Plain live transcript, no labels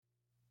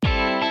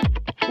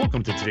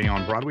Welcome to Today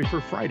on Broadway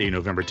for Friday,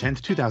 November 10th,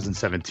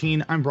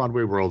 2017. I'm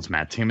Broadway World's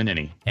Matt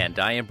Tamanini. And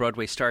I am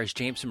Broadway stars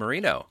James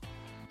Marino.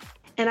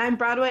 And I'm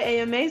Broadway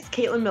AMA's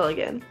Caitlin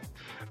Milligan.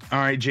 All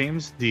right,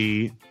 James,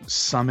 the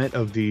summit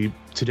of the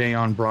Today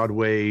on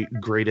Broadway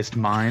Greatest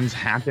Minds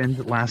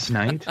happened last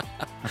night.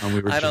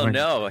 I don't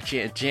know.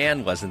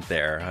 Jan wasn't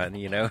there, and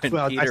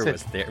Peter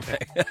was there.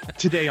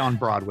 Today on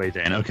Broadway,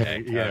 then.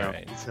 Okay. Yeah. All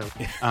right. So,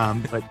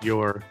 but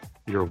your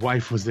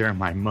wife was there.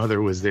 My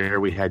mother was there.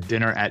 We had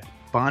dinner at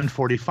Bond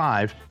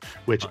 45,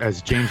 which,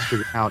 as James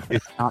figured out,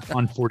 is not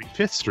on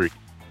 45th Street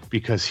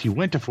because he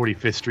went to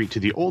 45th Street to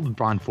the old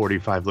Bond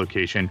 45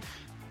 location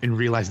and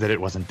realized that it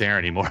wasn't there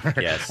anymore.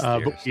 Yes,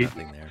 there's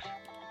nothing there.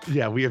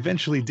 Yeah, we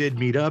eventually did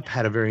meet up,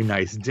 had a very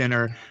nice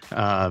dinner.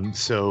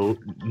 So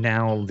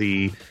now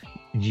the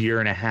year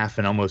and a half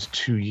and almost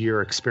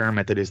 2-year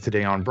experiment that is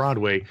Today on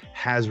Broadway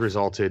has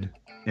resulted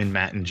in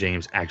Matt and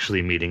James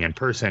actually meeting in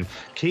person.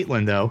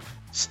 Caitlin, though,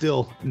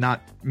 still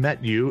not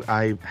met you.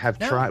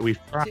 We've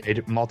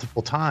tried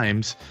multiple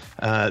times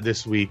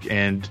this week,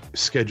 and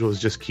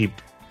schedules just keep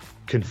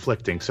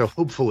conflicting. So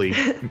hopefully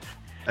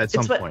at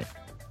some point.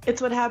 It's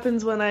what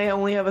happens when I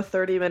only have a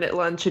 30-minute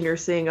lunch and you're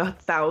seeing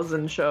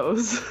 1,000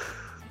 shows.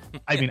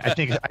 I mean, I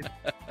think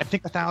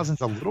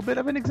 1,000's a little bit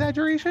of an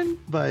exaggeration,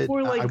 but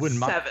more like I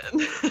wouldn't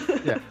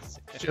 7. Yeah,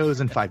 shows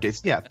in 5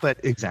 days. Yeah, but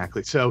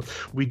exactly. So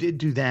we did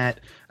do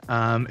that.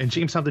 And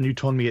James, something you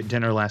told me at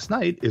dinner last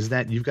night is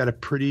that you've got a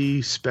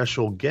pretty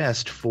special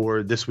guest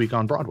for this week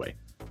on Broadway.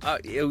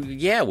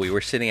 Yeah, we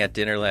were sitting at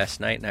dinner last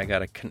night, and I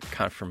got a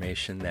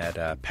confirmation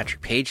that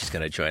Patrick Page is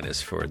going to join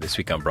us for this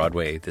week on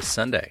Broadway this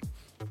Sunday.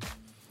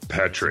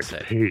 Patrick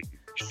Page.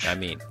 I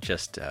mean,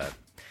 just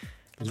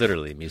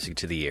literally music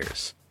to the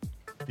ears.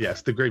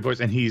 Yes, the great voice.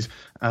 And he's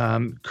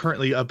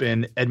currently up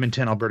in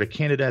Edmonton, Alberta,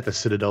 Canada at the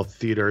Citadel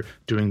Theatre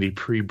doing the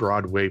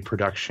pre-Broadway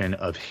production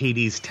of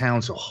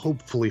Hadestown. So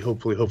hopefully,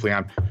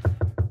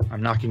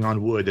 I'm knocking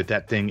on wood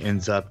that thing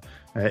ends up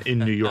in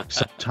New York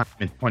sometime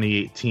in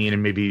 2018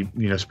 and maybe,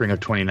 spring of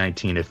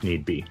 2019 if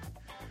need be.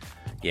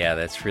 Yeah,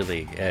 that's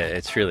really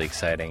it's really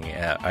exciting.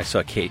 I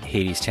saw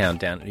Hadestown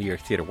down at New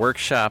York Theatre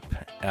Workshop.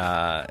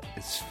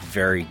 It's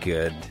very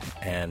good,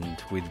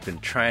 and we've been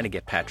trying to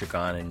get Patrick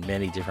on in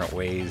many different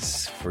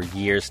ways for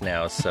years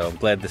now, so I'm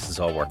glad this is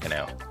all working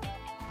out.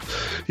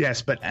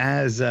 Yes, but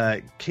as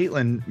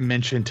Caitlin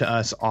mentioned to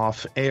us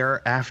off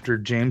air after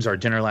James, our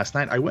dinner last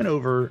night, I went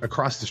over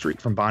across the street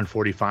from Bond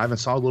 45 and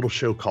saw a little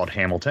show called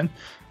Hamilton,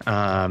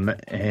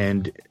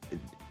 and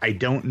I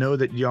don't know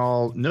that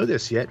y'all know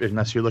this yet,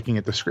 unless you're looking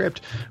at the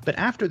script, but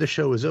after the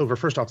show was over,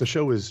 first off, the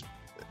show was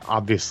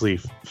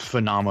obviously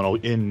phenomenal,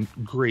 in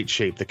great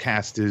shape. The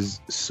cast is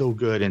so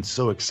good and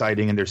so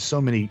exciting, and there's so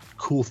many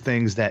cool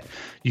things that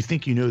you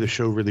think you know the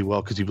show really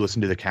well because you've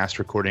listened to the cast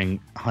recording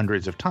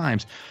hundreds of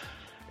times.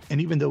 And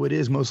even though it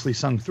is mostly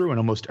sung through and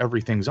almost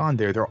everything's on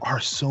there, there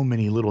are so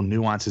many little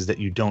nuances that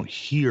you don't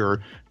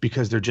hear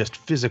because they're just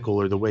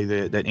physical, or the way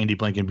that Andy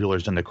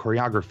Blankenbuehler's done the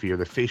choreography or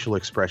the facial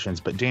expressions.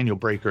 But Daniel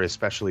Breaker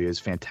especially is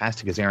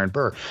fantastic as Aaron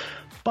Burr.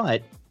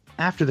 But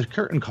after the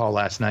curtain call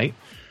last night,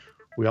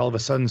 we all of a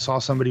sudden saw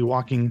somebody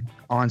walking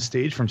on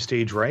stage from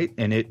stage right,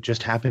 and it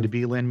just happened to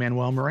be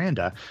Lin-Manuel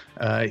Miranda.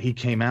 He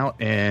came out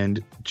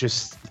and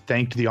just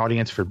thanked the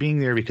audience for being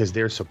there because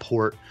their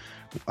support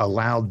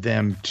allowed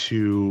them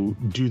to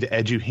do the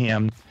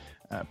EduHam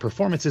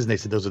performances, and they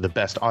said those are the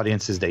best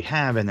audiences they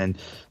have, and then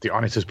the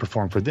audiences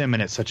perform for them,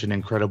 and it's such an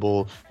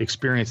incredible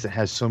experience that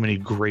has so many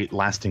great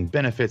lasting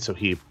benefits. So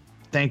he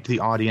thanked the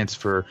audience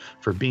for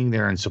being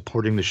there and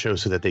supporting the show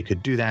so that they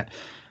could do that.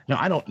 Now,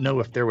 I don't know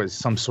if there was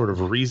some sort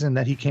of reason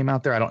that he came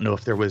out there. I don't know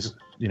if there was,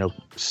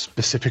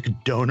 specific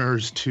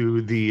donors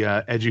to the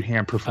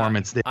EduHam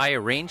performance. I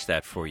arranged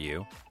that for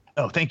you.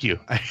 Oh, thank you.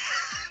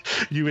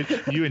 You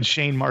and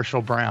Shane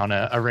Marshall Brown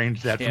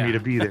arranged that for me to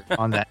be there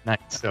on that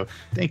night. So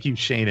thank you,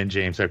 Shane and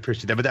James. I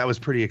appreciate that. But that was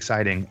pretty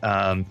exciting.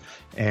 And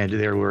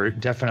there were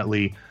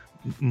definitely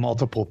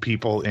multiple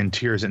people in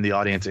tears in the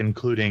audience,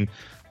 including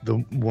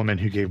the woman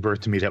who gave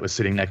birth to me that was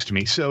sitting next to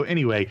me. So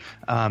anyway,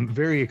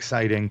 very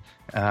exciting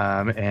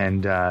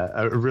and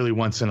a really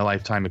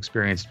once-in-a-lifetime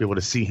experience to be able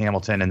to see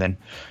Hamilton and then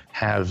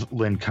have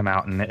Lynn come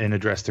out and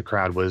address the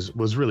crowd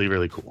was really,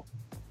 really cool.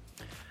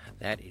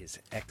 That is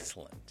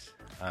excellent.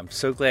 I'm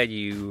so glad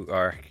you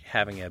are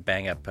having a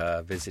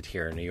bang-up visit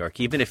here in New York,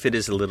 even if it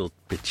is a little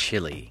bit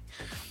chilly.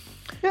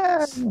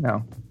 Yeah,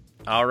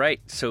 All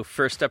right, so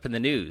first up in the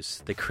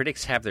news, the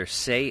critics have their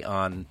say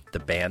on the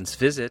band's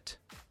visit.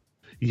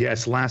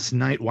 Yes, last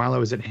night while I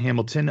was at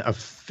Hamilton,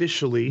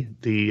 officially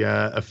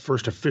the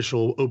first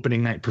official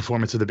opening night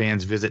performance of the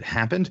band's visit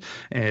happened.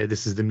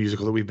 This is the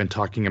musical that we've been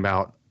talking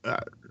about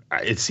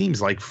it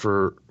seems like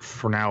for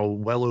now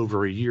well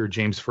over a year.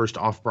 James first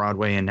off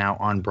Broadway and now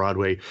on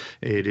Broadway.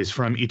 It is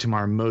from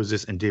Itamar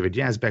Moses and David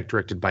Yazbek,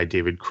 directed by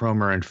David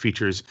Cromer, and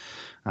features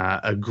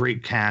a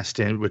great cast,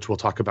 which we'll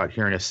talk about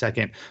here in a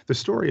second. The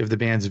story of the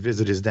band's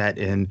visit is that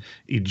an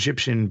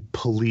Egyptian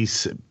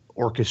police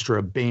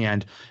orchestra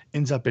band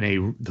ends up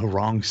in the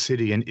wrong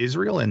city in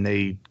Israel, and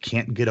they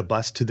can't get a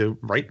bus to the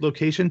right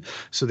location.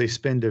 So they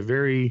spend a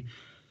very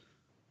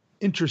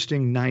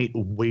interesting night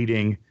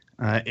waiting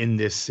in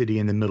this city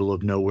in the middle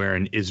of nowhere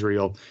in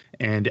Israel.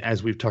 And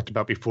as we've talked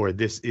about before,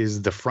 this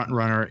is the front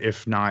runner,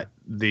 if not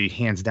the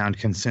hands down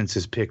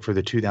consensus pick for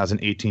the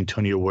 2018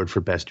 Tony Award for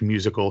Best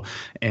Musical.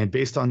 And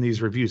based on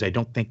these reviews, I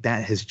don't think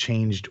that has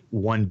changed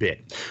one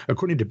bit.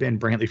 According to Ben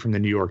Brantley from the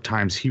New York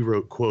Times, he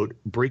wrote, quote,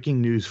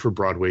 "Breaking news for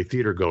Broadway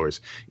theater goers,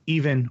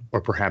 even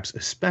or perhaps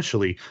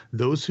especially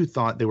those who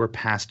thought they were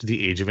past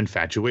the age of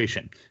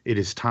infatuation. It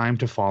is time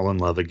to fall in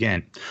love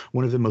again.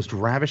 One of the most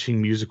ravishing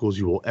musicals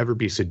you will ever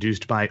be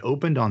seduced by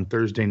opened on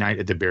Thursday night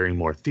at the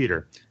Barrymore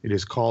Theater. It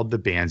is called The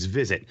Band's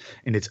Visit,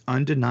 and its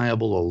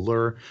undeniable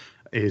allure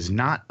is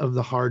not of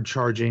the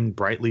hard-charging,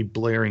 brightly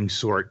blaring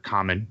sort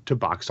common to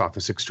box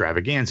office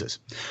extravaganzas."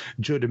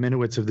 Joe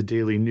Dominowitz of the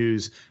Daily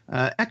News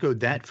echoed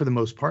that for the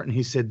most part, and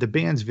he said, "The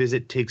band's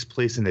visit takes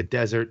place in the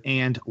desert,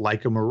 and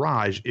like a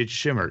mirage, it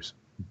shimmers,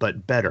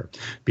 but better,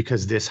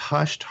 because this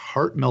hushed,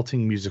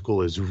 heart-melting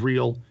musical is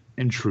real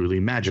and truly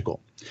magical."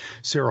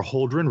 Sarah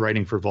Holdren,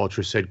 writing for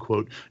Vulture, said,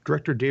 quote,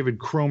 "Director David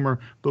Cromer,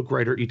 book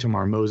writer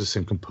Itamar Moses,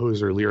 and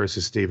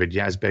composer-lyricist David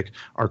Yazbek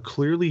are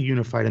clearly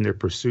unified in their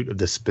pursuit of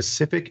the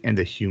specific and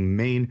the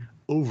humane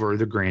over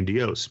the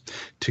grandiose.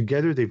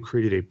 Together, they've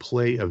created a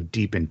play of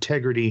deep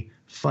integrity,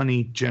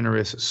 funny,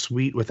 generous,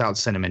 sweet without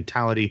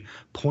sentimentality,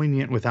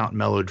 poignant without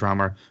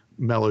melodrama,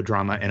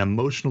 and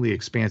emotionally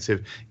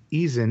expansive,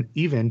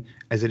 even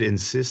as it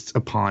insists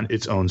upon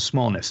its own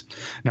smallness."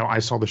 Now, I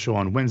saw the show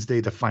on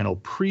Wednesday, the final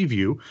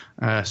preview,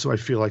 so I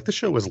feel like the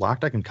show was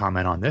locked. I can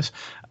comment on this.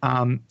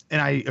 And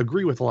I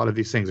agree with a lot of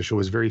these things. The show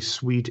was very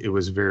sweet. It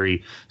was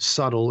very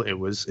subtle. It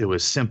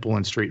was simple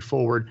and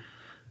straightforward.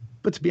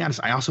 But to be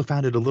honest, I also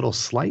found it a little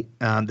slight.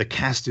 The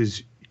cast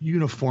is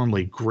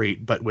uniformly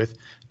great, but with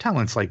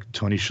talents like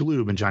Tony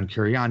Shalhoub and John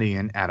Cariani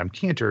and Adam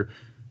Cantor,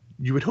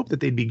 you would hope that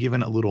they'd be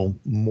given a little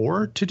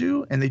more to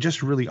do, and they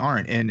just really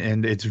aren't.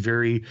 And it's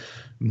very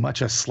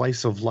much a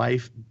slice of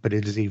life, but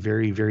it is a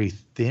very, very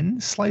thin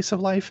slice of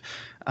life.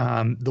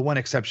 The one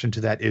exception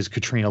to that is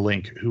Katrina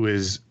Link, who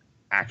is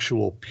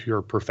actual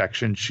pure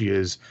perfection. She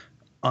is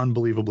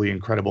unbelievably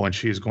incredible, and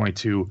she is going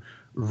to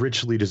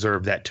richly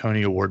deserve that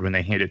Tony Award when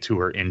they hand it to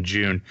her in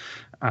June.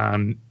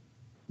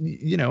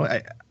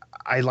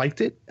 I liked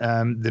it.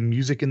 The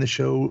music in the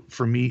show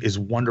for me is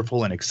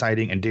wonderful and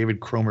exciting, and David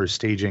Cromer's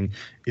staging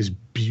is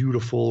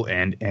beautiful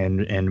and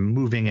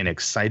moving and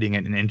exciting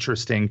and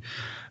interesting.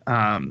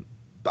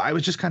 I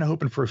was just kind of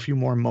hoping for a few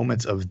more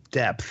moments of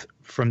depth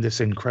from this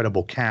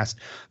incredible cast.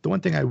 The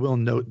one thing I will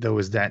note, though,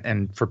 is that,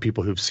 and for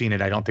people who've seen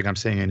it, I don't think I'm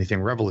saying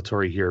anything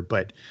revelatory here,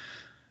 but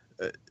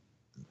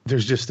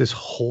there's just this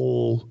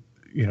whole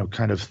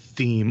kind of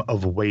theme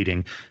of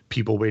waiting,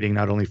 people waiting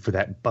not only for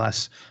that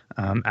bus,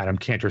 Adam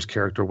Cantor's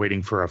character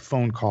waiting for a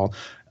phone call,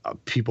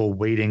 people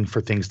waiting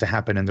for things to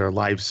happen in their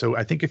lives. So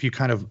I think if you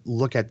kind of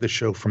look at the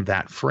show from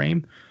that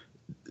frame,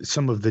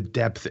 some of the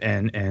depth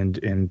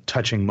and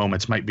touching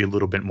moments might be a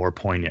little bit more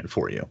poignant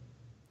for you.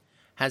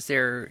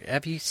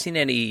 Have you seen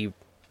any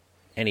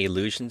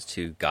allusions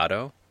to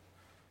Godot?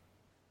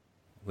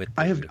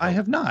 I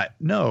have not,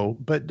 no,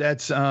 but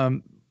that's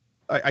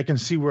I can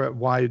see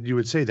why you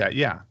would say that.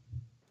 Yeah.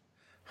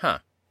 Huh.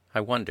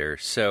 I wonder.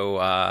 So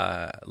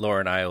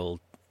Laura and I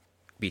will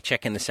be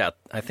checking this out,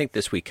 I think,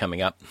 this week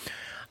coming up.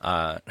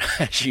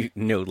 As you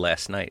know,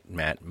 last night,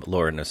 Matt,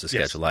 Laura knows the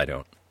schedule. I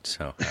don't.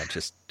 So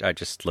I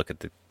just look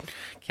at the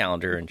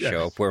calendar and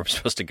show up where I'm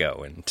supposed to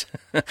go and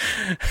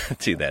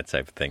do that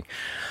type of thing.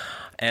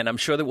 And I'm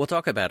sure that we'll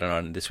talk about it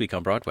on This Week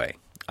on Broadway.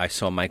 I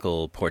saw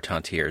Michael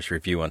Portantier's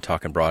review on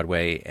Talkin'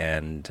 Broadway,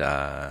 and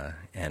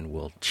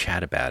we'll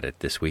chat about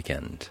it this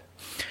weekend.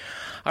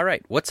 All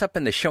right, what's up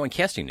in the show and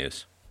casting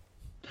news?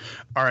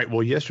 All right.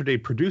 Well, yesterday,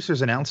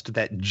 producers announced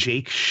that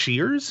Jake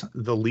Shears,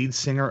 the lead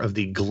singer of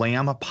the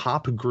glam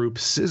pop group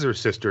Scissor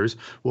Sisters,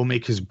 will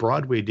make his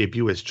Broadway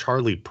debut as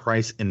Charlie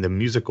Price in the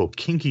musical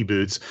Kinky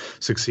Boots,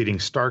 succeeding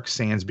Stark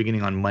Sands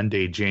beginning on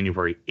Monday,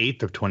 January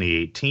 8th of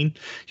 2018.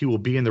 He will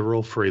be in the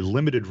role for a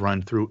limited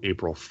run through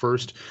April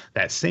 1st.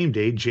 That same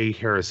day, J.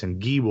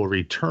 Harrison Gee will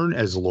return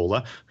as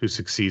Lola, who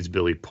succeeds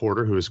Billy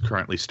Porter, who is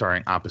currently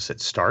starring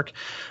opposite Stark.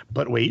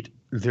 But wait.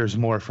 There's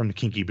more from the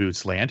Kinky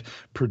Boots land.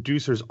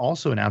 Producers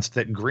also announced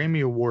that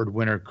Grammy Award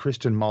winner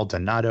Kristen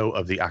Maldonado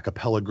of the a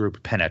cappella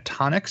group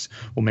Pentatonics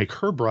will make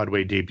her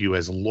Broadway debut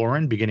as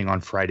Lauren beginning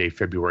on Friday,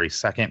 February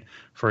 2nd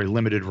for a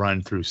limited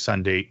run through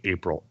Sunday,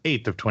 April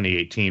 8th of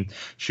 2018.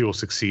 She will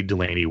succeed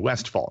Delaney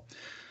Westfall.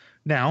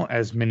 Now,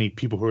 as many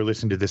people who are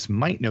listening to this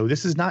might know,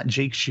 this is not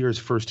Jake Shear's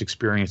first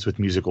experience with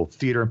musical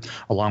theater.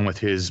 Along with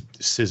his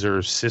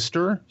Scissor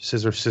Sister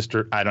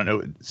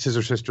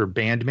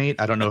bandmate.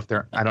 I don't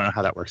know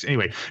how that works.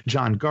 Anyway,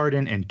 John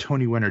Garden and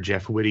Tony winner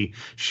Jeff Whitty.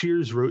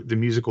 Shears wrote the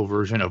musical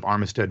version of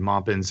Armistead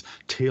Maupin's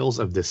Tales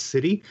of the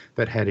City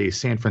that had a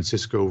San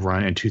Francisco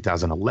run in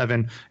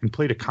 2011 and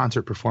played a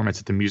concert performance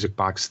at the Music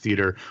Box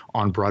Theater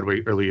on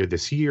Broadway earlier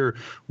this year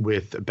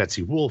with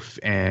Betsy Wolfe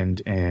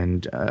and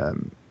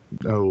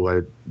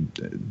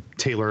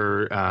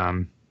Taylor,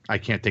 I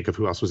can't think of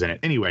who else was in it.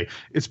 Anyway,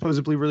 it's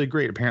supposedly really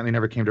great. Apparently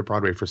never came to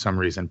Broadway for some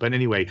reason. But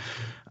anyway,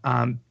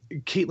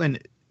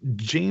 Caitlin,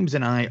 James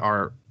and I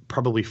are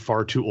probably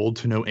far too old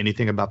to know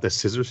anything about the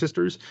Scissor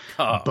Sisters,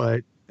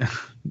 but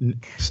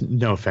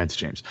no offense,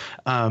 James.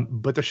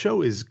 But the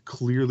show is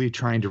clearly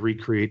trying to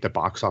recreate the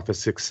box office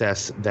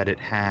success that it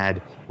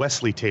had.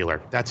 Wesley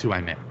Taylor, that's who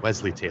I meant.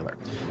 Wesley Taylor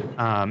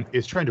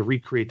is trying to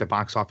recreate the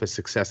box office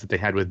success that they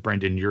had with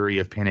Brendan Urie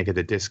of Panic at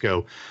the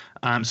Disco.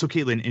 So,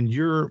 Caitlin, in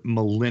your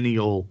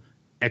millennial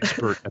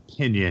expert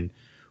opinion,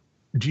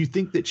 do you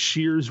think that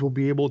Shears will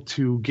be able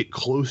to get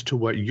close to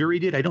what Urie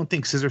did? I don't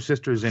think Scissor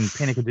Sisters and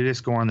Panic at the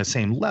Disco are on the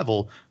same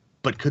level,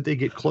 but could they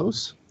get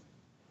close?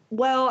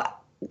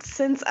 Well,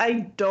 since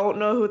I don't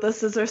know who the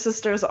Scissor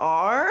Sisters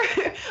are,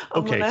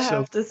 I'm going to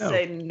have to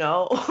say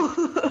no.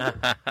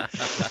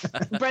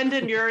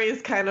 Brendan Urie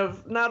is kind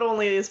of, not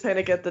only is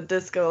Panic at the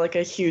Disco like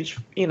a huge,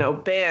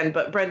 band,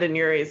 but Brendan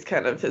Urie is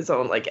kind of his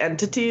own like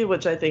entity,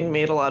 which I think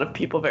made a lot of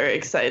people very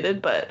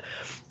excited. But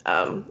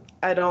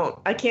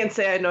I can't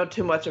say I know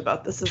too much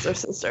about the Scissor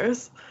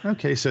Sisters.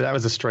 Okay, so that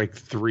was a strike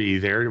 3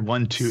 there.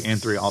 1, 2,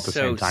 and 3 all at the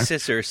same time. So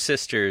Scissor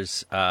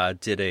Sisters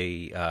did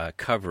a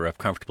cover of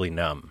Comfortably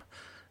Numb.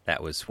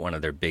 That was one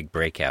of their big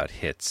breakout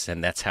hits,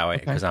 and that's how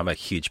because I'm a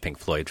huge Pink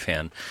Floyd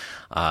fan.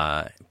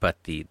 But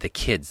the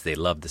kids, they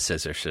love the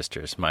Scissor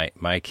Sisters.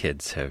 My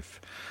kids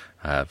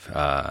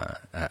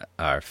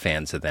are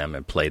fans of them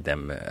and played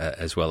them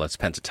as well as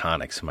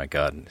Pentatonix. Oh my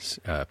God,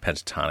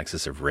 Pentatonix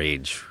is a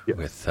rage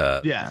with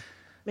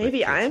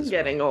Maybe I'm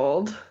getting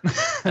old.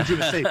 I was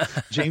going to say,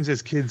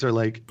 James's kids are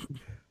like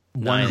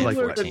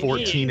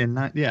 14 and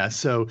 9. Yeah,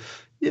 so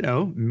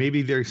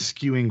maybe they're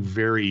skewing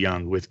very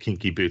young with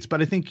Kinky Boots.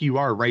 But I think you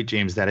are right,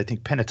 James, that I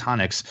think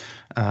Pentatonix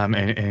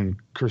and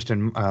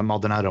Kirsten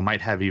Maldonado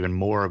might have even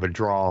more of a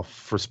draw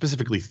for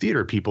specifically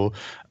theater people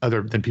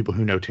other than people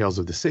who know Tales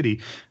of the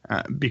City,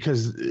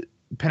 because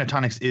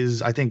Pentatonix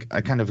is, I think,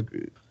 I kind of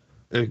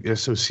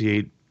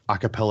associate a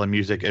cappella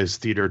music as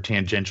theater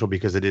tangential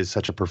because it is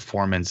such a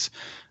performance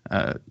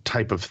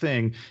type of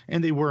thing.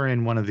 And they were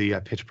in one of the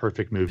Pitch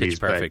Perfect movies. Pitch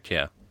Perfect,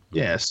 yeah.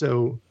 Yeah,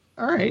 so,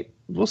 all right,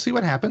 we'll see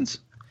what happens.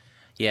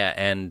 Yeah,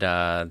 and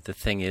the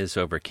thing is,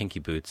 over Kinky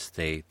Boots,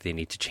 they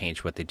need to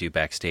change what they do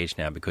backstage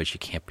now because you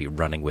can't be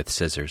running with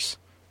scissors.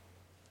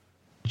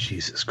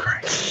 Jesus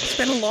Christ. It's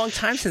been a long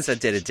time since I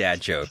did a dad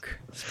joke.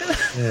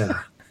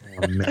 Yeah.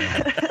 Oh,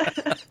 man.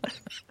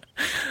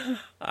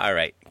 All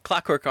right.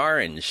 Clockwork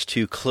Orange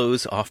to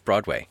close off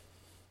Broadway.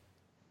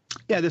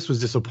 Yeah, this was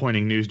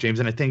disappointing news, James.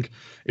 And I think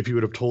if you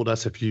would have told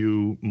us a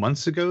few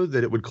months ago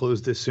that it would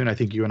close this soon, I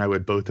think you and I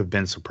would both have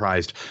been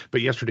surprised.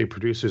 But yesterday,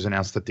 producers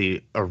announced that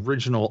the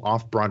original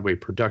off-Broadway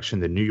production,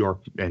 the New York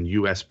and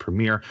U.S.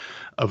 premiere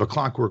of A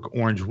Clockwork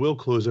Orange, will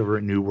close over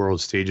at New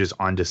World Stages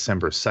on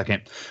December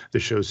 2nd. The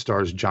show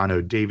stars John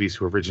O. Davies,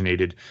 who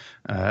originated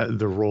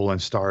the role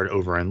and starred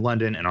over in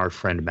London, and our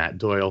friend Matt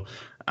Doyle.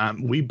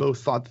 We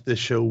both thought that this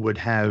show would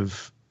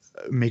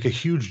make a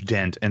huge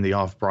dent in the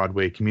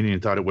off-Broadway community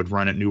and thought it would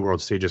run at New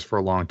World Stages for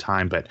a long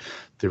time, but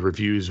the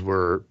reviews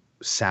were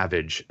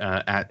savage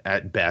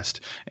at best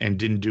and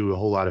didn't do a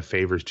whole lot of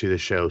favors to the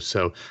show.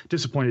 So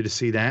disappointed to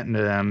see that,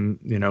 and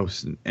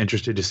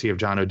interested to see if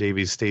John O.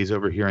 Davies stays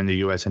over here in the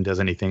U.S. and does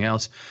anything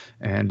else,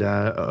 and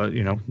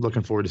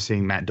looking forward to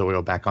seeing Matt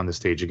Doyle back on the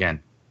stage again.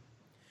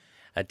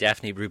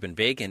 Daphne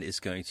Rubin-Vagan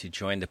is going to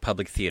join the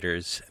Public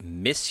Theater's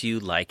Miss You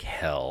Like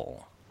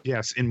Hell.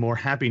 Yes, in more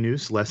happy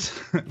news, less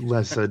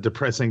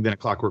depressing than A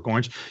Clockwork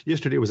Orange.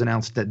 Yesterday it was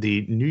announced that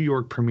the New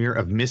York premiere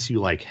of Miss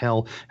You Like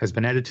Hell has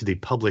been added to the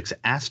Public's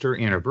Astor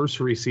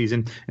anniversary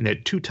season, and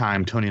that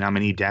 2-time Tony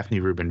nominee Daphne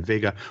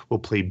Rubin-Vega will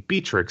play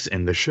Beatrix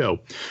in the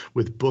show.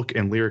 With book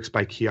and lyrics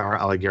by Chiara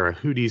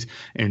Alleghera-Hudes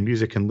and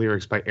music and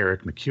lyrics by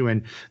Eric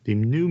McEwen, the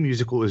new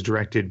musical is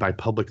directed by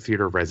Public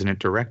Theater resident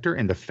director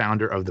and the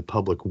founder of the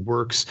Public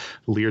Works,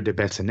 Lear de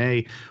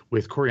Bessonet,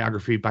 with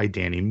choreography by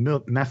Danny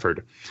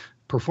Mefford.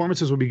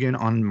 Performances will begin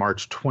on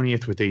March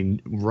 20th with a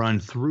run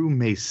through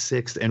May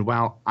 6th. And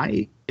while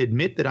I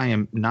admit that I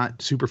am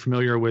not super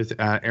familiar with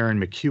Aaron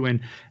McEwen,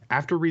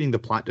 after reading the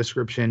plot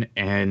description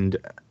and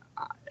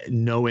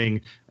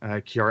knowing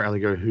Chiara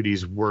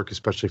Alleghera-Hudes' work,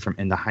 especially from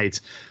In the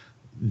Heights,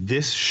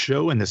 this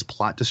show and this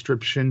plot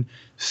description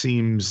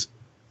seems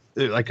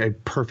like a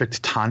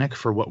perfect tonic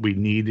for what we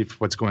need,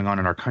 what's going on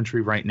in our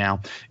country right now.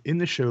 In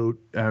the show,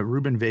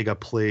 Rubin-Vega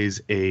plays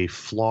a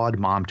flawed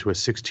mom to a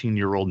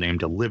 16-year-old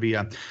named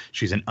Olivia.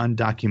 She's an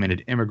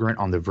undocumented immigrant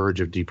on the verge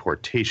of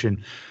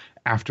deportation.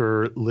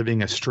 After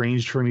living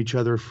estranged from each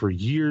other for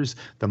years,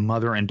 the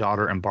mother and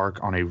daughter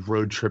embark on a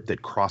road trip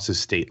that crosses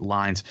state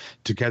lines.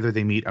 Together,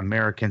 they meet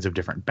Americans of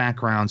different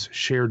backgrounds,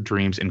 shared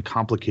dreams, and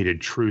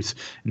complicated truths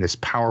in this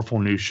powerful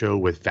new show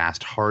with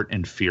vast heart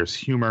and fierce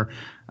humor.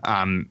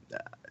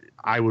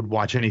 I would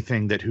watch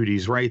anything that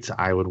Hudes writes.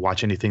 I would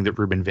watch anything that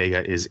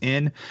Rubin-Vega is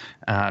in.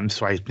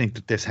 So I think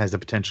that this has the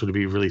potential to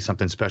be really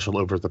something special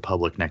over the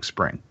Public next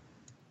spring.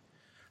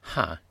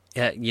 Huh.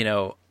 Yeah,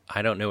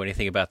 I don't know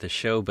anything about the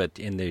show, but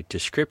in the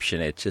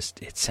description, it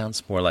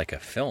sounds more like a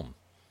film.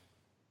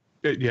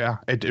 It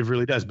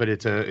really does. But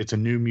it's a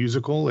new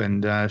musical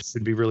and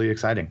should be really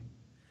exciting.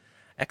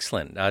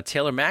 Excellent.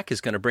 Taylor Mack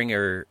is going to bring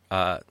her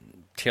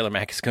Taylor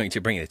Mack is going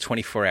to bring the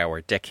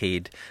 24-hour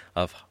decade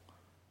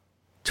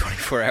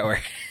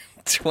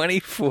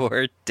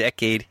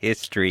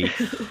history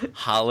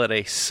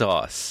holiday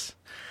sauce.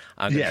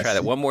 I'm going to try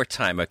that one more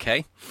time,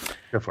 okay?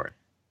 Go for it.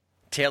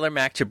 Taylor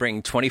Mack to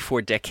bring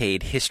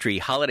 24-decade history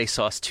holiday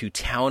sauce to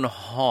Town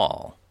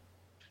Hall.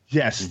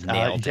 Yes,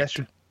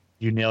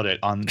 you nailed it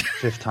on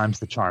fifth time's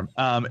the charm.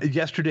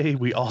 Yesterday,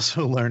 we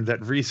also learned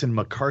that Reese and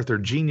MacArthur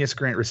Genius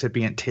Grant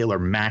recipient Taylor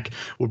Mack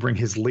will bring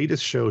his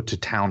latest show to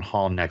Town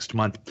Hall next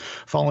month.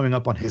 Following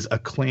up on his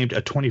acclaimed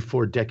A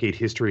 24-Decade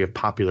History of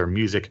Popular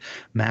Music,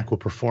 Mack will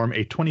perform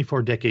a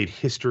 24-decade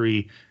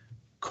history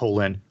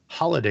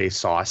holiday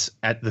sauce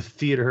at the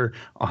theater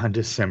on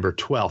December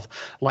 12th.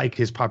 Like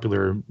his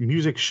popular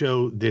music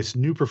show, this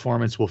new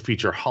performance will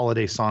feature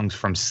holiday songs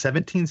from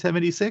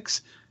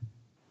 1776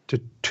 to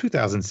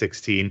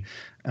 2016,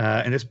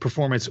 and this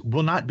performance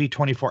will not be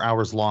 24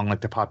 hours long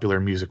like the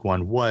popular music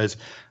one was.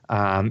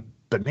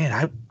 But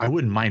man, I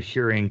wouldn't mind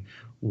hearing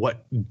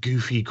what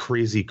goofy,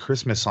 crazy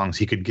Christmas songs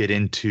he could get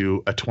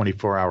into a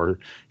 24-hour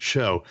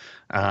show.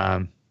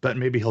 But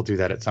maybe he'll do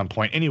that at some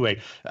point.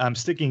 Anyway,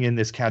 sticking in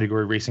this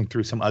category, racing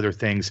through some other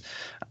things.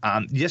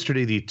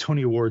 Yesterday, the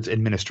Tony Awards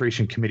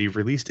Administration Committee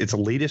released its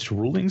latest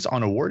rulings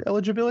on award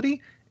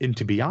eligibility. And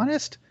to be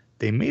honest,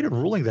 they made a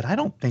ruling that I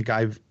don't think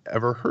I've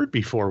ever heard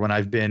before when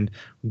I've been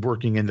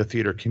working in the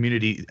theater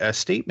community. A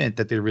statement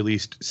that they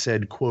released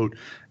said, quote,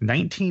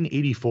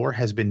 1984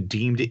 has been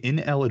deemed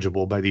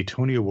ineligible by the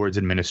Tony Awards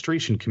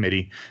Administration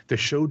Committee. The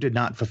show did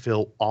not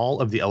fulfill all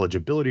of the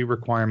eligibility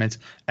requirements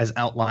as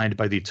outlined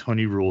by the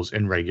Tony rules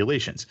and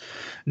regulations.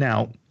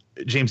 Now,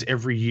 James,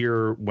 every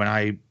year when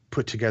I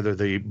put together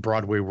the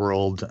Broadway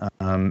World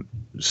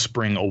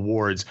Spring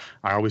Awards,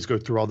 I always go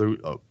through all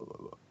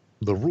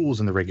the rules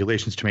and the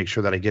regulations to make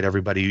sure that I get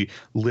everybody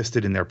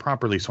listed in there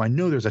properly. So I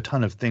know there's a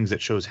ton of things that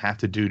shows have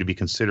to do to be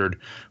considered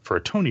for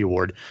a Tony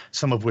Award,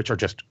 some of which are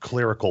just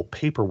clerical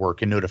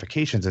paperwork and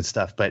notifications and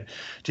stuff. But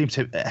James,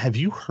 have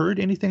you heard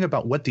anything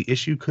about what the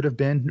issue could have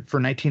been for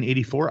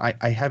 1984?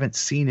 I haven't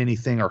seen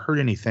anything or heard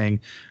anything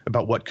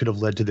about what could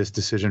have led to this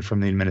decision from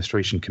the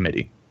administration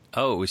committee.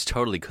 Oh, it was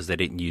totally because they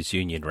didn't use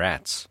union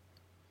rats.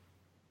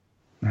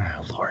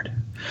 Oh, Lord.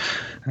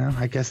 Well,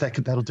 I guess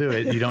that'll do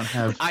it. You don't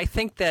have... I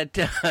think that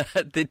the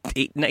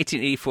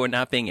 1984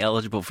 not being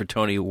eligible for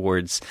Tony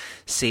Awards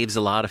saves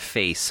a lot of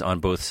face on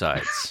both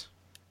sides.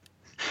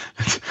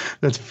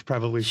 That's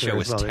probably fair.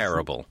 The show was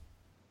terrible.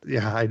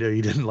 Yeah, I know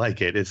you didn't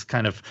like it. It's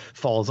kind of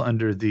falls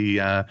under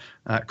the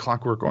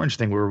Clockwork Orange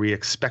thing where we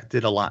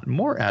expected a lot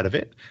more out of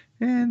it.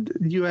 And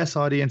U.S.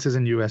 audiences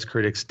and U.S.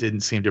 critics didn't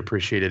seem to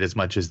appreciate it as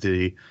much as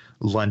the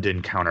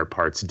London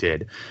counterparts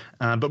did.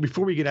 But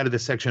before we get out of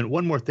this section,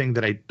 one more thing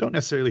that I don't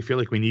necessarily feel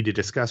like we need to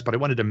discuss, but I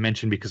wanted to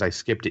mention because I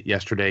skipped it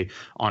yesterday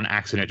on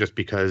accident just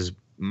because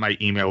my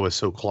email was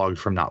so clogged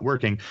from not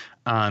working.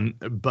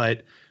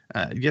 Wednesday,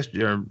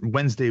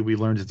 we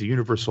learned that the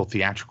Universal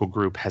Theatrical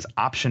Group has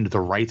optioned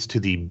the rights to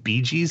the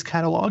Bee Gees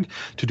catalog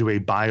to do a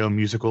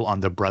bio-musical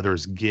on the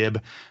brothers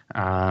Gibb.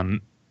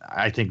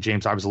 I think,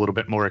 James, I was a little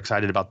bit more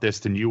excited about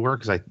this than you were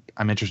because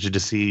I'm interested to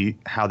see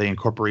how they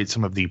incorporate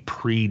some of the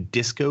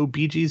pre-disco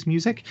Bee Gees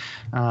music.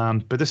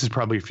 But this is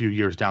probably a few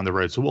years down the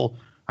road. So we'll,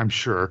 I'm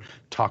sure,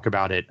 talk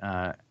about it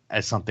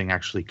as something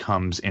actually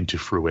comes into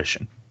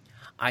fruition.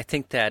 I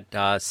think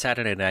that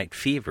Saturday Night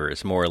Fever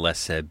is more or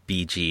less a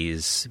Bee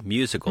Gees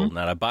musical,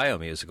 not a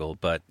bio-musical,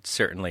 but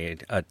certainly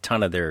a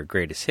ton of their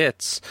greatest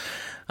hits,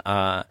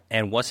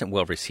 and wasn't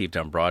well received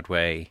on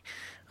Broadway.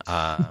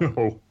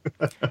 No.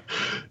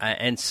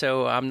 And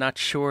so I'm not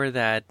sure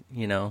that,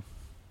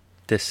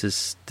 this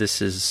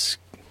is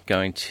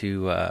going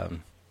to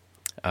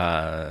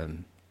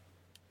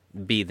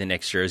be the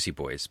next Jersey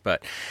Boys,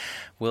 but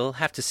we'll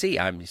have to see.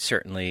 I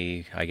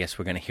guess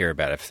we're going to hear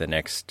about it for the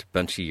next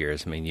bunch of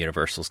years. I mean,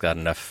 Universal's got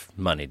enough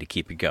money to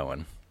keep it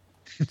going.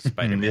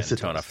 Spider-Man, yes,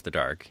 Tone Off the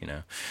Dark,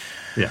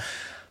 Yeah.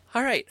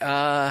 All right.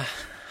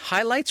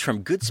 Highlights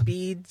from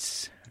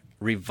Goodspeed's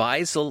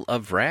revisal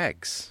of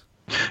Rags.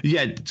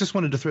 Yeah, just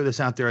wanted to throw this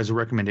out there as a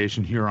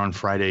recommendation here on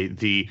Friday.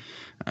 The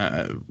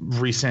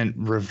recent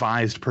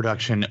revised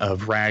production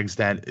of Rags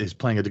that is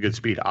playing at the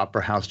Goodspeed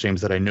Opera House,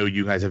 James, that I know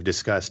you guys have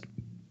discussed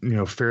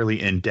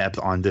fairly in depth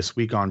on This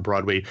Week on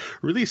Broadway,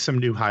 released some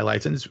new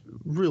highlights, and it's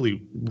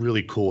really,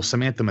 really cool.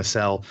 Samantha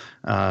Massell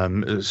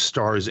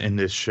stars in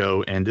this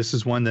show, and this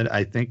is one that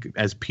I think,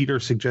 as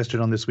Peter suggested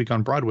on This Week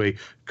on Broadway,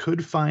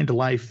 could find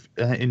life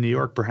in New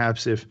York,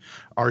 perhaps if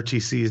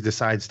RTC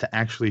decides to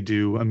actually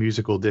do a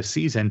musical this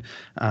season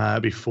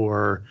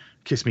before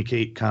Kiss Me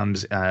Kate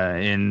comes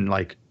in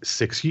like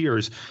 6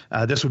 years.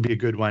 This would be a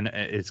good one.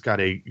 It's got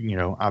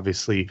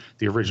obviously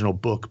the original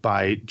book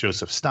by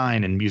Joseph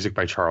Stein and music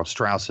by Charles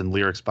Strauss and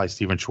lyrics by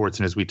Stephen Schwartz.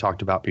 And as we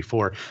talked about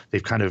before,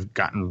 they've kind of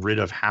gotten rid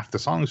of half the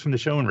songs from the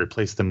show and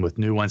replaced them with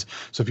new ones.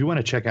 So if you want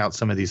to check out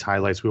some of these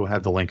highlights, we will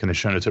have the link in the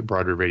show notes at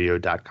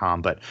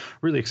BroadwayRadio.com. But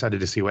really excited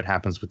to see what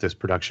happens with this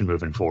production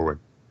moving forward.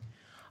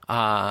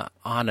 On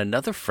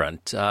another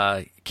front,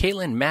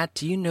 Caitlin, Matt,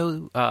 do you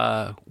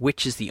know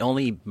which is the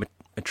only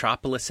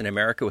metropolis in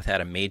America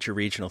without a major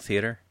regional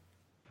theater?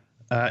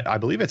 I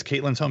believe it's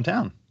Caitlin's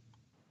hometown.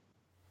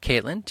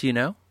 Caitlin, do you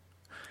know?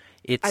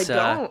 It's I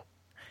don't.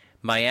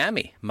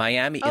 Miami.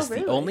 Miami is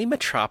really? the only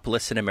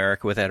metropolis in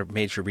America without a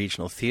major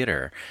regional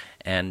theater.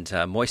 And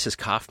Moises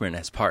Kaufman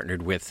has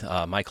partnered with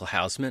Michael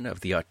Hausman, of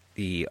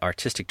the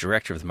artistic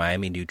director of the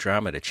Miami New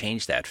Drama, to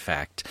change that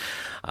fact.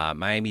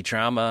 Miami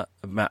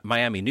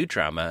New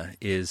Drama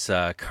is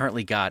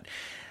currently got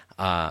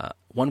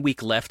 1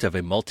 week left of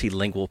a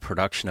multilingual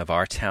production of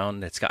Our Town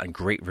that's gotten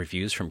great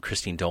reviews from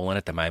Christine Dolan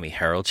at the Miami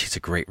Herald. She's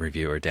a great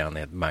reviewer down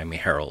there at the Miami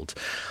Herald.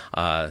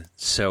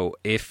 So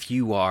if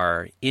you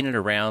are in and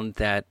around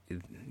that,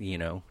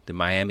 the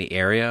Miami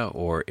area,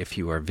 or if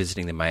you are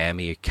visiting the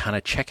Miami, kind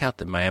of check out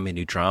the Miami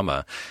New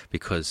Drama,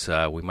 because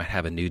we might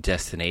have a new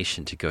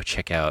destination to go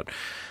check out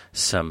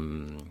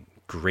some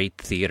great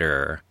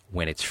theater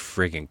when it's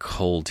friggin'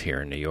 cold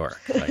here in New York,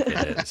 like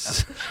it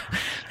is.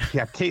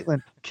 Yeah,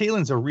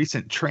 Caitlin's a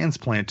recent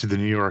transplant to the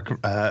New York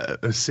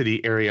City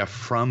area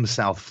from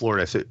South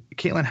Florida. So,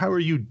 Caitlin, how are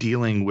you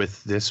dealing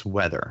with this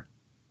weather?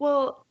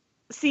 Well,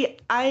 see,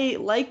 I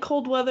like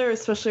cold weather,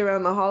 especially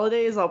around the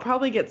holidays. I'll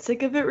probably get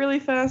sick of it really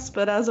fast,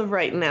 but as of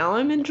right now,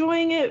 I'm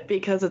enjoying it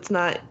because it's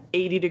not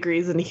 80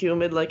 degrees and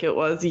humid like it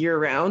was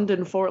year-round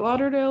in Fort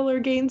Lauderdale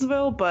or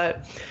Gainesville,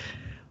 but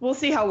we'll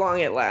see how long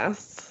it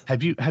lasts.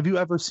 Have you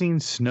ever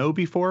seen snow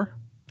before?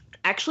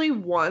 Actually,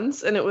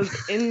 once, and it was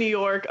in New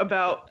York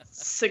about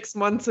 6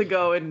 months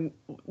ago, in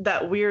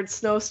that weird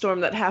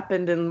snowstorm that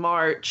happened in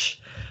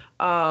March.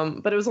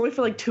 But it was only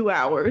for like 2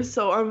 hours,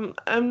 so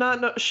I'm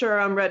not sure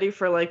I'm ready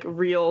for like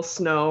real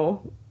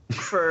snow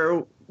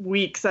for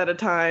weeks at a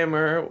time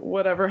or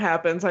whatever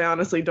happens. I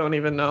honestly don't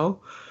even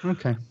know.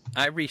 Okay.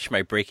 I reached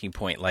my breaking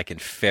point like in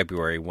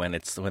February when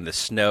the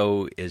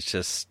snow is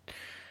just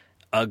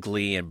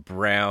ugly and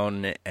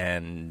brown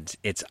and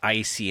it's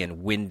icy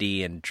and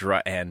windy and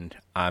dry, and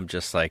I'm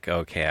just like,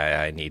 okay,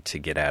 I need to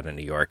get out of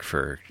New York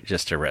for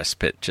just a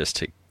respite, just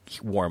to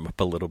warm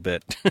up a little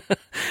bit.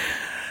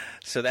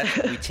 So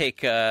that we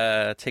take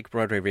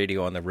Broadway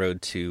Radio on the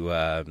road to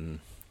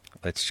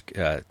let's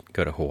go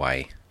to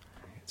Hawaii.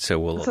 So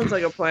we'll sounds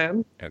like a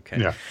plan. Okay.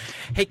 Yeah.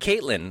 Hey,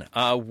 Caitlin,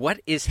 what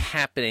is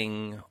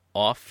happening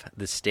off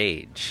the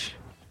stage?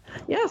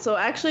 Yeah, so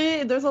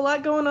actually, there's a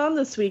lot going on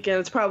this weekend.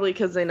 It's probably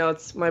because they know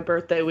it's my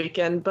birthday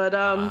weekend, but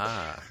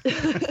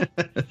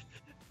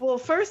well,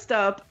 first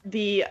up,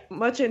 the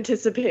much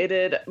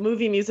anticipated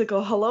movie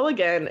musical Hello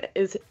Again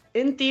is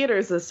in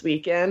theaters this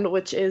weekend,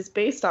 which is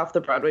based off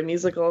the Broadway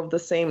musical of the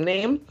same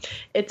name.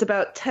 It's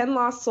about 10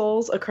 lost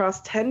souls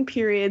across 10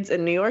 periods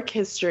in New York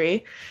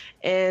history,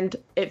 and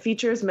it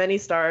features many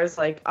stars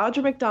like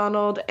Audra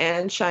McDonald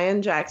and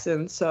Cheyenne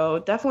Jackson, so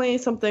definitely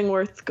something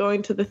worth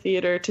going to the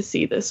theater to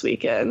see this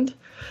weekend.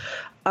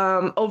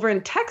 Over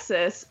in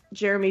Texas,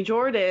 Jeremy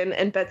Jordan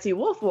and Betsy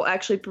Wolfe will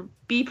actually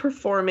be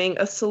performing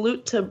a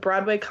Salute to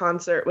Broadway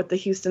concert with the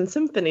Houston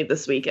Symphony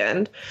this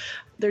weekend.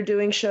 They're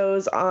doing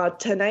shows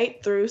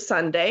tonight through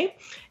Sunday,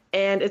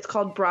 and it's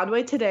called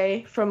Broadway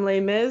Today, From Les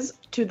Mis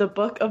to the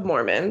Book of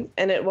Mormon,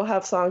 and it will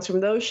have songs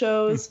from those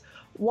shows,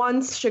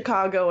 Once,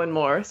 Chicago, and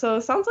more. So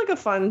it sounds like a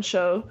fun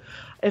show.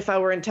 If I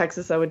were in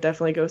Texas, I would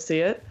definitely go see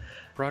it.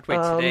 Broadway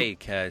Today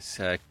is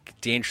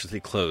dangerously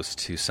close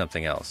to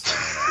something else.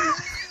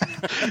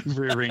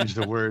 Rearrange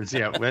the words.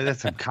 Yeah, well,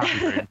 that's some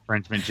copyright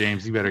infringement,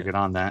 James. You better get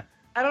on that.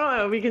 I don't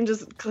know. We can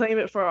just claim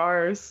it for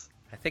ours.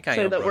 I think I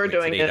own that we're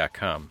doing it.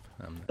 BroadwayToday.com.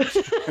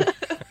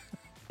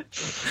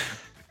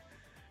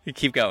 You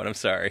keep going. I'm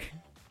sorry.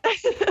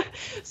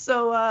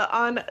 So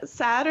on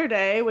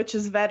Saturday, which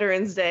is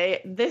Veterans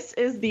Day, This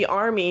Is the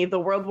Army, the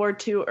World War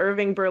II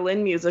Irving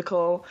Berlin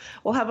musical,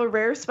 will have a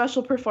rare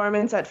special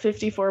performance at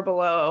 54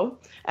 Below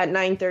at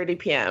 9:30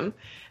 p.m.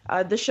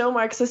 The show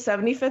marks the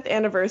 75th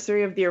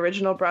anniversary of the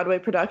original Broadway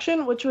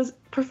production, which was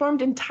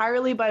performed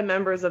entirely by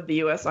members of the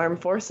U.S.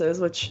 Armed Forces,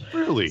 which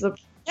Really? is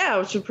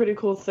which is a pretty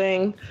cool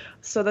thing.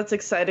 So that's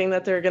exciting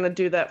that they're going to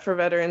do that for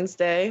Veterans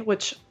Day,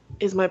 which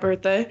is my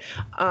birthday.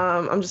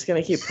 I'm just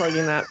going to keep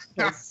plugging that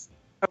because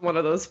I'm one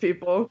of those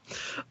people.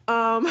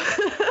 And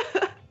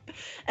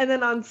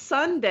then on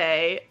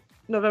Sunday,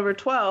 November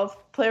 12th,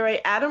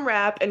 playwright Adam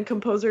Rapp and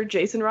composer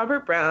Jason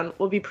Robert Brown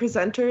will be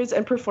presenters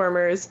and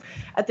performers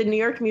at the New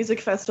York Music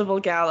Festival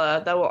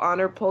Gala that will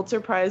honor Pulitzer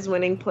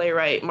Prize-winning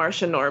playwright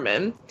Marcia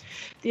Norman.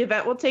 The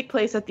event will take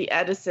place at the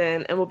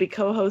Edison and will be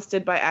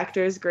co-hosted by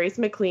actors Grace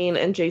McLean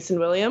and Jason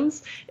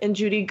Williams, and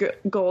Judy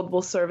Gold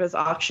will serve as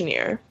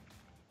auctioneer.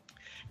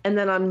 And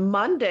then on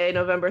Monday,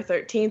 November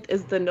 13th,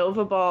 is the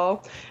Nova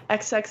Ball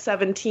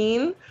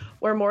XX17,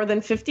 where more than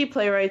 50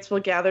 playwrights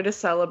will gather to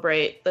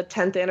celebrate the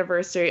 10th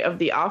anniversary of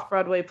the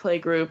off-Broadway play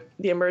group,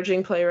 the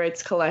Emerging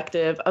Playwrights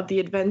Collective of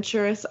the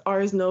adventurous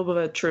Ars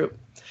Nova troupe.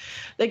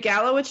 The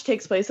gala, which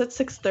takes place at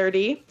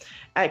 6:30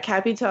 at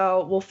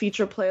Capitol, will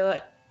feature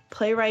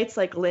playwrights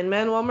like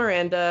Lin-Manuel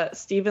Miranda,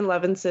 Stephen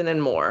Levinson,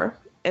 and more.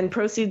 And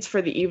proceeds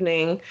for the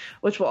evening,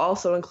 which will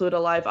also include a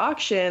live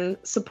auction,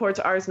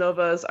 supports Ars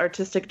Nova's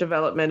artistic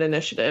development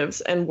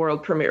initiatives and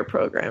world premiere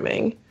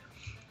programming.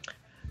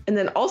 And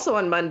then also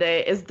on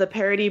Monday is the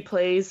Parody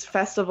Plays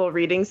Festival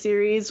Reading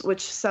Series,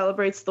 which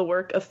celebrates the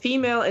work of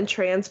female and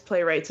trans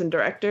playwrights and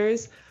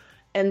directors.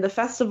 And the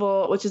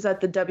festival, which is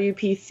at the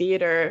WP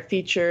Theater,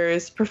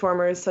 features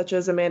performers such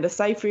as Amanda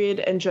Seyfried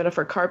and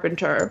Jennifer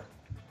Carpenter.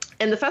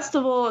 And the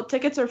festival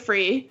tickets are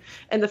free,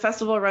 and the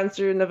festival runs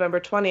through November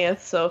 20th.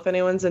 So if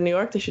anyone's in New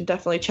York, they should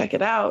definitely check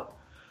it out.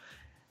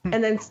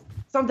 And then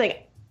something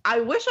I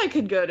wish I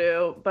could go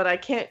to, but I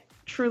can't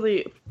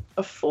truly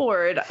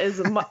afford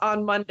is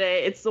on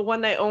Monday. It's the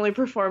one night only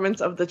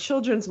performance of the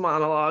children's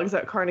monologues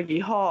at Carnegie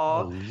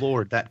Hall. Oh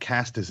Lord, that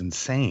cast is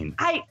insane.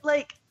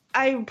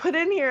 I put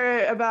in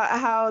here about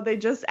how they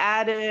just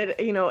added,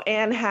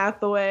 Anne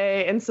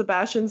Hathaway and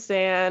Sebastian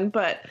Stan,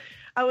 but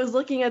I was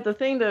looking at the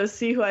thing to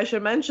see who I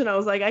should mention. I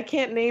was like, I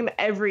can't name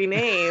every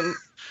name,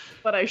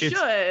 but I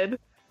should.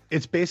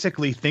 It's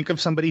basically, think of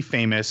somebody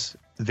famous,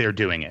 they're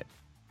doing it.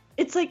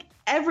 It's like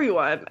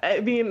everyone. I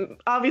mean,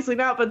 obviously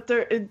not, but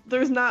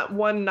there's not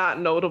one not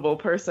notable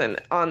person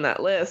on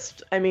that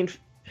list. I mean,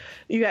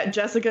 you got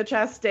Jessica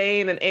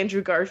Chastain and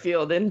Andrew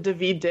Garfield and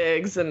Daveed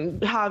Diggs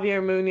and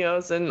Javier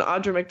Munoz and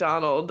Audra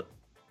McDonald.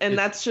 And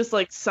that's just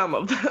like some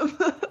of them.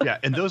 Yeah,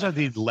 and those are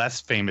the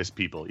less famous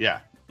people. Yeah.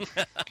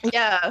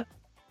 Yeah.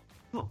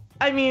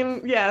 I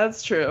mean, yeah,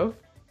 that's true.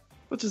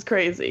 Which is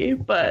crazy.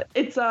 But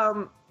it's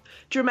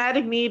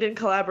Dramatic Need in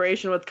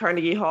collaboration with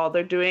Carnegie Hall.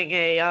 They're doing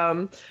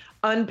a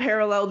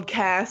unparalleled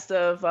cast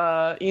of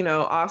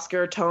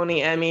Oscar,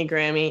 Tony, Emmy,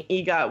 Grammy,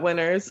 EGOT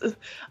winners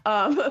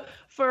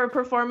for a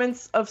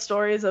performance of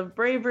stories of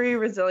bravery,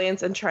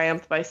 resilience, and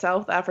triumph by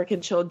South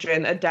African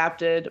children,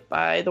 adapted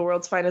by the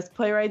world's finest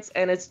playwrights,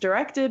 and it's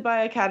directed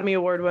by Academy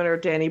Award winner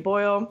Danny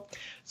Boyle.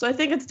 So I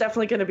think it's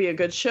definitely going to be a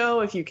good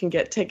show if you can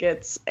get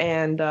tickets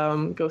and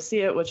go see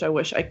it, which I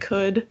wish I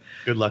could.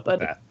 Good luck with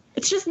that.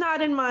 It's just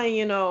not in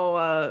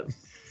my,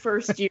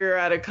 first year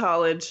out of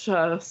college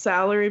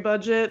salary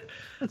budget.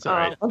 That's all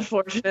right.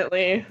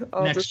 Unfortunately.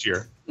 Next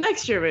year,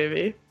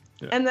 maybe.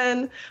 Yeah. And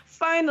then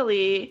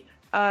finally,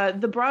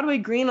 the Broadway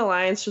Green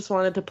Alliance, just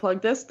wanted to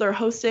plug this. They're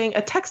hosting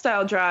a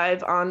textile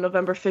drive on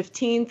November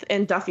 15th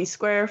in Duffy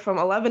Square from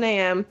 11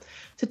 a.m.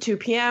 to 2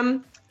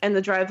 p.m. And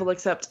the drive will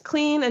accept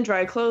clean and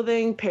dry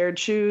clothing, paired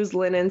shoes,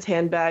 linens,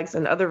 handbags,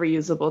 and other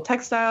reusable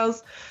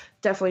textiles.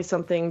 Definitely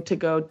something to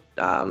go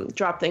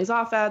drop things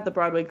off at. The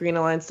Broadway Green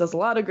Alliance does a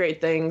lot of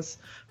great things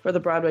for the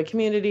Broadway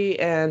community,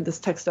 and this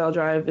textile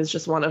drive is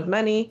just one of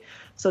many.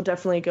 So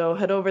definitely go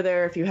head over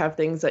there if you have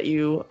things that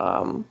you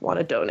want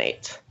to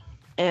donate.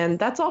 And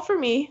that's all for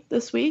me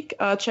this week.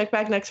 Check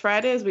back next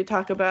Friday as we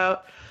talk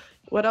about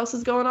what else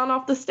is going on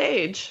off the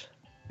stage.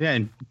 Yeah,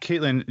 and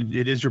Caitlin,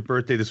 it is your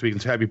birthday this week, and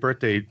so happy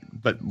birthday.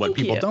 But what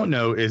people don't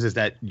know is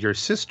that your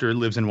sister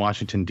lives in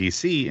Washington,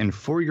 D.C., and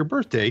for your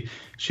birthday,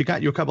 she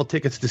got you a couple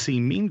tickets to see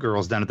Mean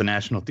Girls down at the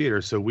National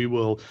Theater. So we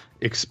will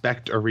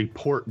expect a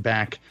report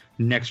back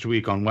next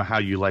week on how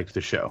you liked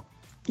the show.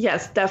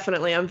 Yes,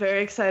 definitely. I'm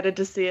very excited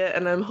to see it,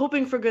 and I'm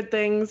hoping for good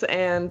things,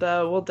 and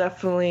we'll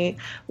definitely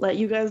let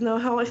you guys know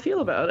how I feel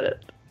about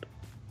it.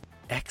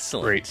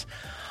 Excellent. Great.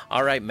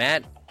 All right,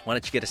 Matt, why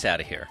don't you get us out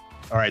of here?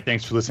 All right,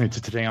 thanks for listening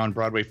to Today on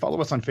Broadway.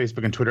 Follow us on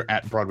Facebook and Twitter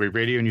at Broadway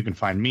Radio, and you can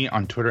find me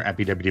on Twitter at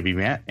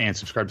BWWMatt, and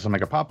subscribe to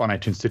Something Like a Pop on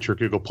iTunes, Stitcher,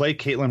 Google Play.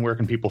 Caitlin, where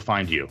can people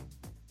find you?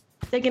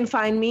 They can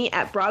find me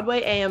at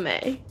Broadway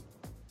AMA,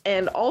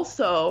 and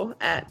also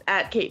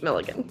at Kate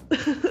Milligan.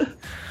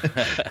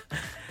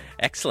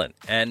 Excellent.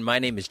 And my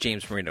name is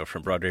James Marino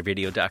from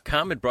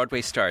BroadwayRadio.com and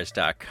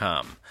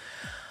BroadwayStars.com.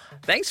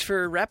 Thanks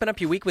for wrapping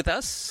up your week with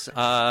us.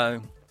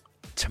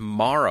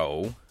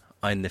 Tomorrow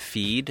on the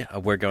feed,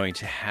 we're going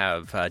to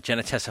have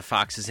Jenna Tessa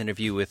Fox's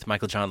interview with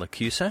Michael John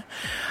LaCusa.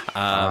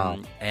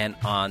 And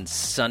on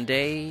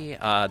Sunday,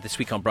 this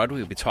week on Broadway,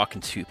 we'll be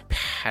talking to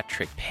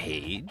Patrick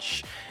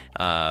Page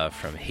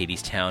from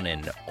Hadestown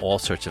and all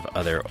sorts of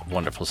other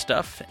wonderful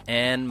stuff.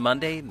 And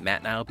Monday,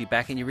 Matt and I will be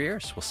back in your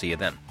ears. We'll see you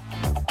then.